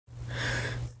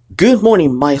Good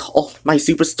morning, my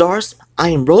superstars. I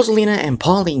am Rosalina and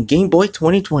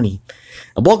Pauline2020,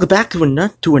 and welcome back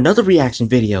to another reaction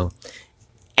video.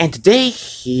 And today,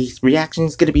 his reaction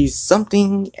is going to be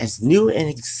something as new and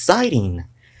exciting.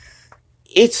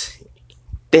 They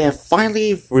have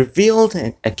finally revealed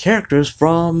a characters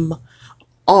from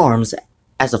ARMS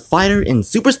as a fighter in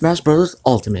Super Smash Bros.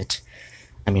 Ultimate.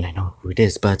 I mean, I know who it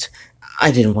is, but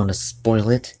I didn't want to spoil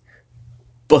it.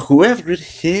 But whoever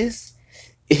it is,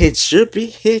 it should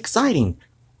be exciting.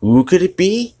 Who could it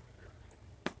be?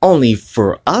 Only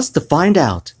for us to find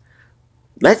out.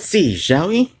 Let's see, shall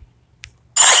we?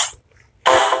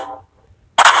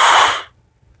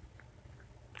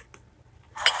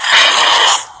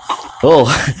 Oh,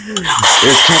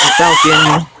 there's Captain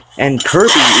Falcon and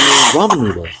Kirby eating ramen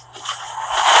noodles.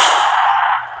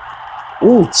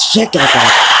 Ooh, check out that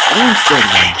monster.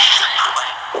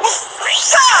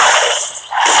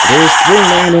 There's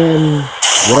Springman and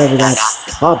whatever that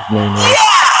cub's name is.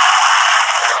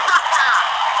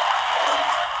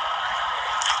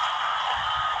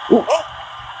 Ooh,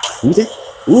 who's it?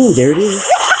 Ooh, there it is.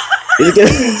 Is it good?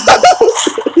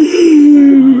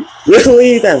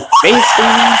 Really? That face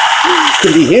thing?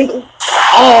 Could be him?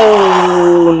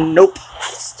 Oh, nope.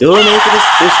 Still no for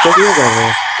this trophy as ever.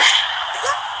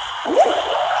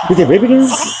 Is it Ribbon?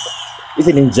 Is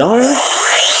it Ninjara?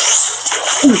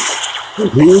 Who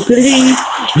could it be?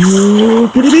 Who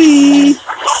could it be?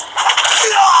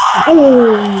 Oh!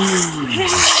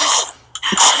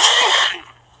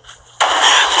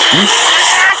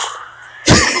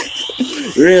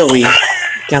 Really?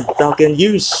 Captain Falcon,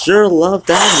 you sure love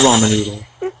that ramen noodle.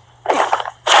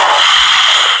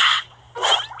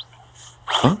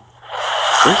 Huh?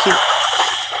 Where's she?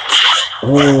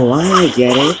 Oh, I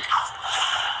get it.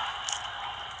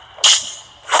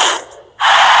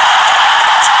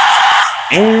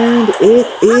 And it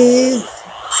is...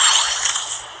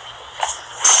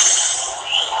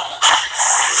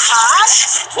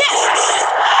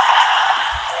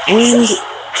 And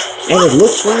it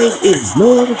looks like it's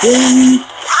no other than...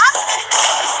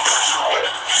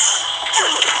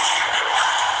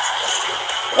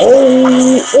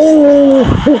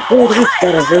 Oh, that's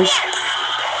gotta hurt.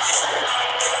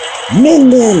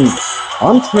 Min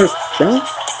on herself?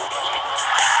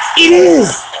 It is!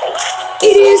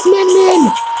 It is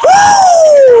Min!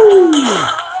 Woo!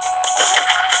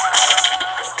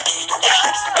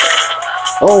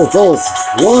 Oh, those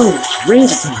long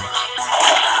range attacks.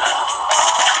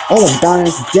 Oh, and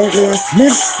Donna's deadliest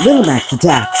little max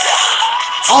attacks.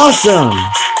 Awesome!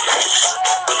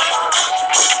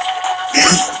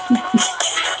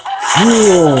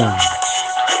 Cool.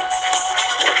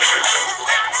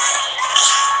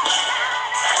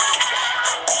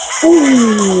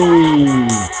 Ooh,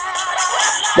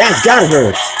 that's gotta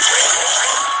hurt.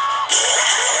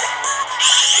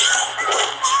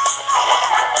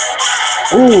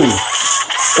 Ooh,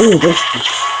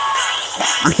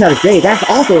 I gotta say, that's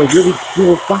also a really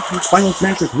cool final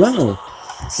smash as well.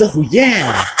 So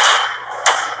yeah.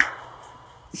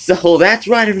 So that's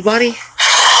right, everybody.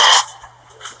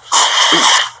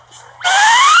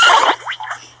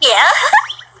 Yeah.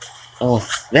 Oh,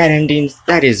 that ending,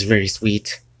 that is very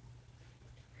sweet.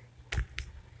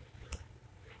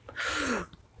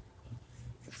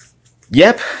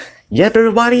 Yep,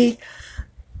 everybody.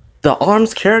 The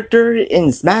ARMS character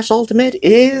in Smash Ultimate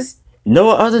is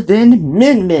no other than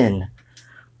Min.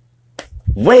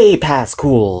 Way past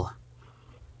cool.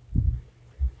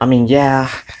 I mean,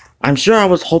 yeah, I'm sure I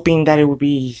was hoping that it would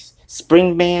be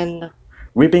Springman,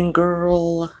 Ribbon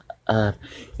Girl,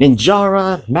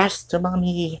 Ninjara, Master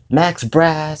Mommy, Max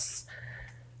Brass,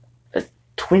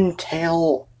 Twin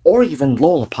Tail, or even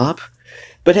Lollipop.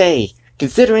 But hey,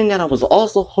 considering that I was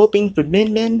also hoping for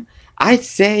Min, I'd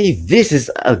say this is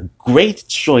a great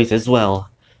choice as well.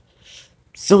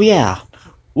 So yeah,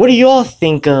 what do you all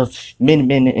think of Min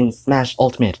in Smash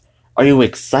Ultimate? Are you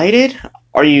excited?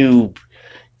 Are you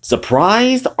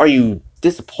surprised? Are you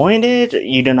disappointed?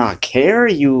 You do not care?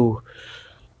 You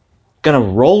gonna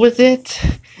roll with it?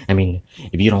 I mean,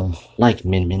 if you don't like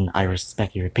Min, I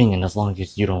respect your opinion as long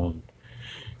as you don't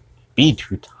be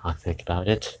too toxic about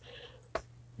it.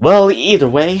 Well, either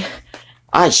way,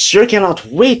 I sure cannot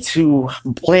wait to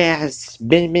play as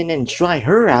Min and try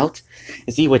her out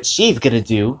and see what she's gonna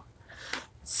do.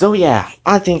 So yeah,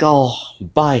 I think I'll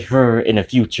buy her in the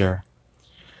future.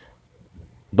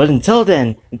 But until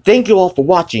then, thank you all for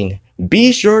watching.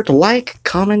 Be sure to like,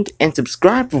 comment, and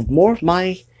subscribe for more of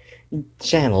my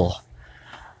channel.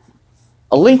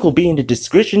 A link will be in the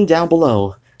description down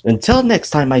below. Until next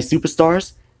time, my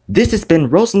superstars, this has been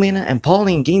Rosalina and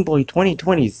Pauline Game Boy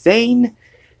 2020 saying,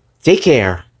 take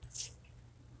care.